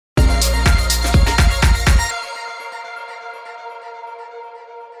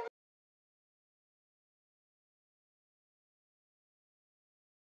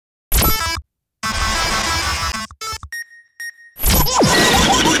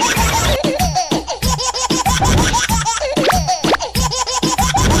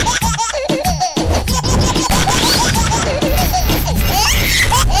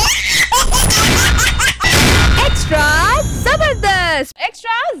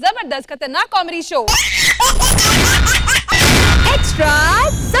जबरदस्त खतरनाक comedy show extra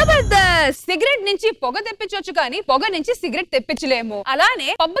Jabardasth. Cigarette నుంచి పొగ తెప్పించవచ్చు కానీ పొగ నుంచి సిగరెట్ తెప్పించలేము. అలానే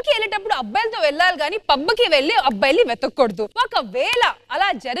పబ్కి వెళ్ళేటప్పుడు అబ్బాయిలతో వెళ్ళాలి కానీ పబ్కి వెళ్ళి అబ్బాయిలు వెతకూడదు. ఒకవేళ అలా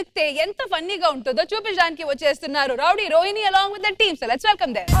జరిగితే ఎంత ఫన్నీగా ఉంటుందో చూపించడానికి వచ్చేస్తున్నారు rowdy Rohini along with the team. So let's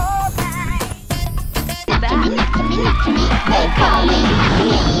welcome them.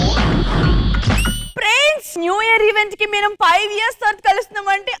 Friends, new year event కి మనం 5 years తర్వాత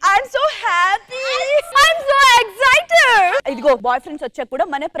కలుస్తున్నామంటే I'm so happy, I'm so excited. ఇదిగో బాయ్ ఫ్రెండ్స్ వచ్చాక కూడా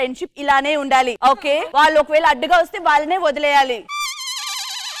మన ఫ్రెండ్షిప్ ఇలానే ఉండాలి. ఓకే, వాళ్ళు ఒకవేళ అడ్డుగా వస్తే వాళ్ళనే వదిలేయాలి.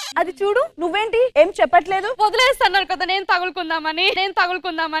 అది చూడు, నువ్వేంటి ఏం చెప్పట్లేదు? వదిలేస్తున్నారు కదా నేను తగులుకుందామని.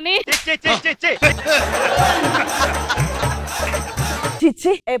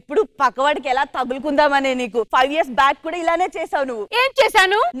 చిచ్చి, ఎప్పుడు పక్కవాడికి ఎలా తగులుకుందామనే. నీకు 5 years బ్యాక్ కూడా ఇలానే చేసావు. నువ్వు ఏం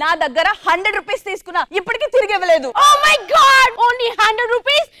చేశాను? నా దగ్గర 100 rupees తీసుకున్నా, ఇప్పటికీ తిరిగి ఇవ్వలేదు. Oh my God, only 100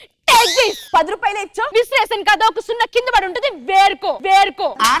 rupees. Take this. 10 రూపాయలు ఇచ్చా. విశ్లేషణ కదా, ఒక సున్నా కింద పడి ఉంటుంది. వేర్కో.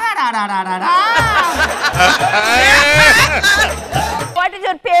 What is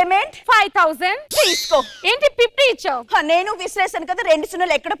your payment? 5000 తీసుకో. ఏంటి 50 ఇచ్చావు? నేను విశ్లేషణ కదా, 2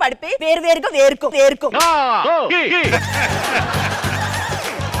 సున్నాలు ఎక్కడ పడిపోయి వేరువేరుగా వేరుకో.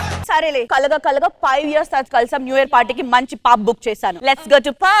 సరేలే, కలగా 5 years తర్వాత కలిసాం. న్యూ ఇయర్ పార్టీకి మంచి పబ్ బుక్ చేశాను. Let's go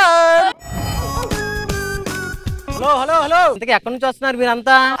to pub. Hello ఇంతకీ ఎక్కడి నుంచి వస్తున్నారు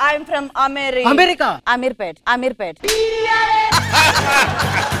మీరంతా? I'm from America. అమీర్పేట్.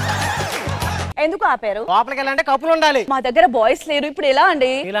 ఎందుకు ఆపారు? లోపలికి వెళ్ళాలంటే కప్పులు ఉండాలి. మా దగ్గర బాయ్స్ లేరు, ఇప్పుడు ఎలా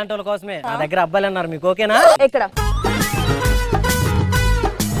అండి? ఇలాంటి వాళ్ళ కోసమే నా దగ్గర అబ్బాయిలు అన్నారు. మీకు ఓకేనా? ఎక్కడ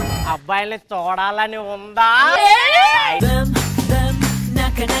అబ్బాయిల్ని చూడాలని ఉందా?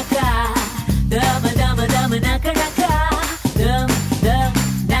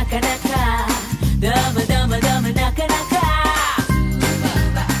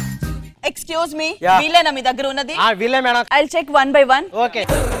 ఎక్స్క్యూజ్ మీ, వీలేనా మీ దగ్గర ఉన్నది? వీలే madam. I'll check 1 by 1. Okay.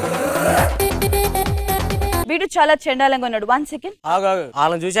 వీడు చాలా చెండాలంగా ఉన్నాడు. 1 second.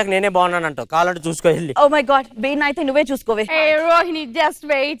 వాళ్ళని చూసాక నేనే బాగున్నానంట. కావాలంటే చూసుకో వెళ్ళి. ఓ మై గాడ్, వీడిని అయితే నువ్వే చూసుకోవే. ఏ రోహిణి, జస్ట్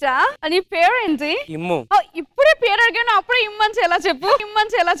వెయిట్. నీ పేరేంటి? ఇమ్ము. ఇప్పుడే పేరు అడిగాను, అప్పుడే ఇమ్మని ఎలా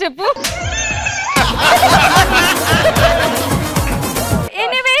చెప్పు.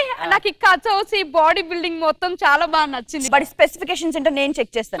 ఎనీవే, నాకు ఈ కచౌసి బాడీ బిల్డింగ్ మొత్తం చాలా బాగా నచ్చింది. బట్ స్పెసిఫికేషన్స్ అంటే నేను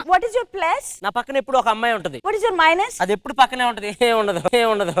చెక్ చేస్తాను. What is your plus? నా పక్కన ఎప్పుడు ఒక అమ్మాయి ఉంటది. What is your minus? అది ఎప్పుడు పక్కనే ఉంటది. ఏం ఉండదు.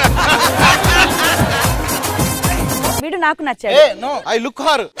 వీడు నాకు నచ్చాడు. No, I look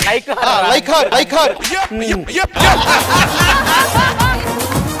her. Like her.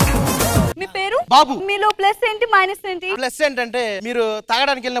 మీ పేరు? బాబు. మీలో ప్లస్ ఏంటి, మైనస్ ఏంటి? ప్లస్ ఏంటంటే మీరు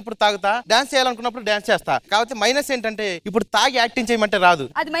తాగడానికి వెళ్ళినప్పుడు తాగుతా, డాన్స్ చేయాలనుకున్నప్పుడు డాన్స్ చేస్తా. కాకపోతే మైనస్ ఏంటంటే ఇప్పుడు తాగి యాక్టింగ్ చేయమంటే రాదు.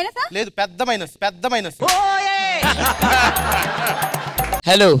 అది మైనసా? లేదు, పెద్ద minus.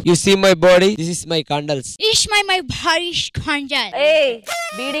 Hello, you see my body? This is my candles. Is my Bharish Khanjal. ఏయ్,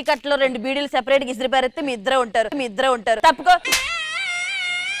 బీడీ కట్లో 2 బీడీలు సెపరేట్ గా ఇసిరి పారేస్తే మీ ఇద్దరే ఉంటారు. తప్పుకో.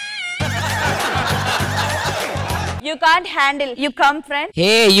 You can't handle. You come, friend.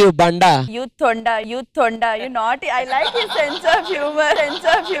 Hey, you banda. You thonda. You naughty. I like your sense of humor.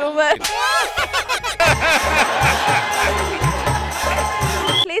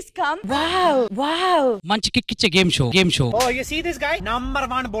 Please come. Wow. మంచి kick ఇచ్చే game show. Oh, you see this guy? Number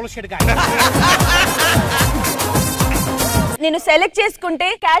 1 bullshit guy. నేను select చేసుకుంటే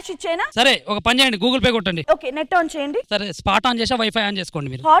cash ఇచ్చేనా? సరే, ఒక పని చేయండి, Google pay కొట్టండి. Okay, net on చేయండి. సరే, స్పాట్ ఆన్ చేసా వైఫై ఆన్ చేసుకోండి.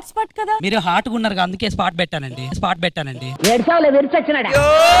 మీరు హాట్ స్పాట్ కదా? మీరు హాట్ గా ఉన్నారు, అందుకే స్పాట్ పెట్టానండి.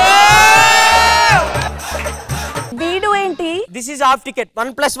 వీడు ఏంటి? This is half ticket. 1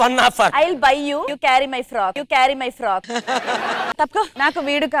 + 1 offer. I'll buy you. You carry my frock. తప్పుకో, నాకు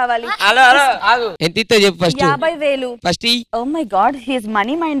వీడు కావాలి. హలో ఆగు. ఎంత ఇస్తా చెప్పు first. 50,000. First. Oh my god, he is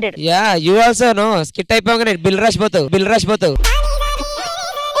money minded. Yeah, you also know. Skit అయిపోగానే బిల్ రాసిపోతావు.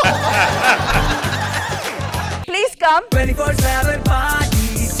 Please come. 24/7 party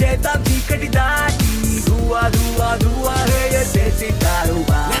చేద్దాం చీకటి దాటి దువా హే చేసి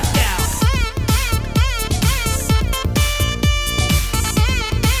కారుబా.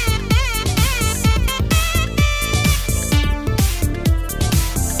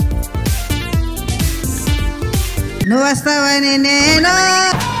 నువ్వు వస్తావని నేను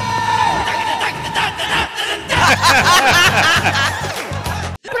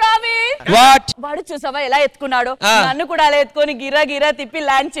వాడు చూసావా ఎలా ఎత్తుకున్నాడు? నన్ను కూడా అలా ఎత్తుకొని గిరా తిప్పి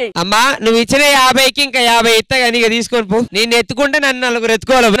ల్యాండ్ చేయి. అమ్మా, నువ్వు ఇచ్చిన 50కి ఇంకా 50 ఇస్తా కానీ ఇక తీసుకొని పో. నేను ఎత్తుకుంటే నన్ను నలుగురు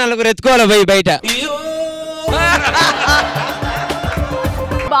ఎత్తుకోవాలి పోయి బయట.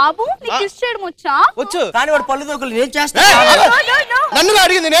 బాబు నీకు కిస్ చేయడం వచ్చా? వచ్చు. కానీ వాడు పళ్ళు తోకలేదు, నేను చేస్తా. నన్ను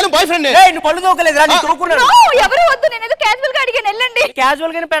అడిగింది, నేను బాయ్ ఫ్రెండ్. నువ్వు పళ్ళు తోకలేదు రా, నేను తోకున్నాను. ఎవరు వద్దు, నేను ఏదో క్యాజువల్ గా అడిగాను, వెళ్ళండి.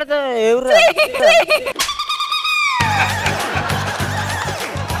 క్యాజువల్ గానే పెడతా. ఎవరు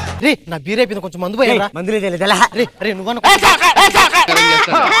రే నా బీర్ అయిపోయింది, కొంచెం మందు పోయారా? మందులే తెలియదు. రే నువ్వు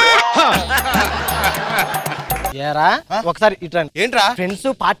ఏరా ఒకసారి ఇట్లా ఏంట్రా ఫ్రెండ్స్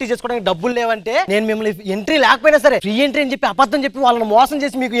పార్టీ చేసుకోవడానికి డబ్బులు లేవంటే నేను మిమ్మల్ని ఎంట్రీ లేకపోయినా సరే ఫ్రీ ఎంట్రీ అని చెప్పి అబద్ధం చెప్పి వాళ్ళని మోసం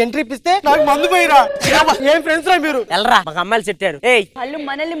చేసి మీకు ఎంట్రీ ఇప్పిస్తే నాకు మందు పోయిరా. ఏం ఫ్రెండ్స్ రా మీరు? వెళ్ళరా, మాకు అమ్మాయిలు సెట్టారు. వాళ్ళు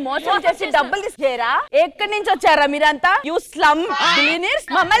మనల్ని మోసం చేసి డబ్బులు తీసుకేరా? ఎక్కడి నుంచి వచ్చారా మీరంతా? యూ స్లమ్ బిలియనీర్స్,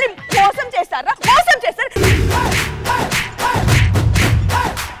 మమ్మల్ని మోసం చేస్తారా? మోసం చేస్తారు.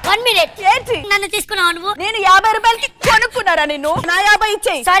 1 minute. ఏంటి నన్ను తీసుకున్నావు నువ్వు? నేను 50 రూపాయలకి కొనుక్కున్నారా నిన్ను? నా 50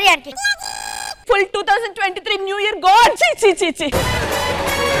 ఇచ్చేయి. Sorry aunty. Full 2023 new year God. చి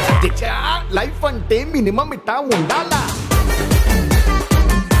లైఫ్ అంటే మినిమం ఇట్టా ఉండాలా.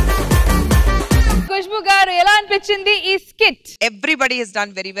 ఖుష్బూ గారు ఎలా అనిపించింది ఈ skit? Everybody has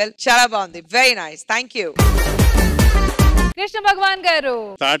done very well. చాలా బాగుంది, వెరీ నైస్, థాంక్యూ. కృష్ణ భగవాన్ గారు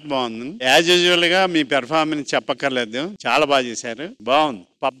స్టార్ట్ బాగుంది. యాజ్ యూజువల్ గా మీ పెర్ఫార్మెన్స్ చెప్పక్కర్లేదు, చాలా బాగా చేశారు. బాగుంది.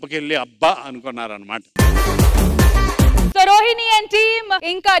 పబ్కి వెళ్ళి అబ్బా అనుకున్నారు అనమాట. సో రోహిణి అండ్ టీమ్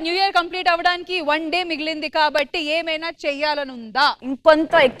ఇంకా న్యూ ఇయర్ కంప్లీట్ అవ్వడానికి 1 డే మిగిలింది కాబట్టి ఏమైనా చెయ్యాలని ఉందా?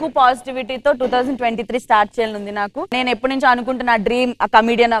 ఇంకొంత ఎక్కువ పాజిటివిటీతో 2023 స్టార్ట్ చేయాలనుంది నాకు. నేను ఎప్పటి నుంచో అనుకుంటున్నా డ్రీమ్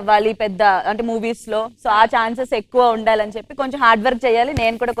కమిడియన్ అవ్వాలి పెద్ద అంటే మూవీస్ లో. సో ఆ ఛాన్సెస్ ఎక్కువ ఉండాలని చెప్పి కొంచెం హార్డ్ వర్క్ చేయాలి.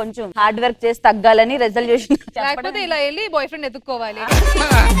 నేను కూడా కొంచెం హార్డ్ వర్క్ చేసి తగ్గాలని రెజల్యూషన్. లేకపోతే ఇలా వెళ్ళి బాయ్ ఫ్రెండ్ ఎత్తుక్కోవాలి.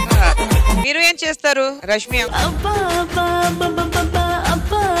 మీరు ఏం చేస్తారు రష్మి?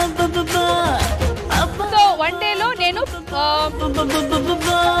 సో 1 డే లో నేను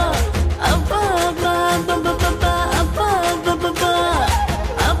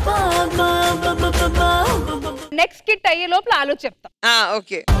నెక్స్ట్ కిట్ అయ్యే లోపల ఆలోచిస్తా.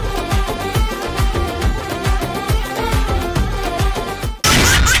 ఓకే.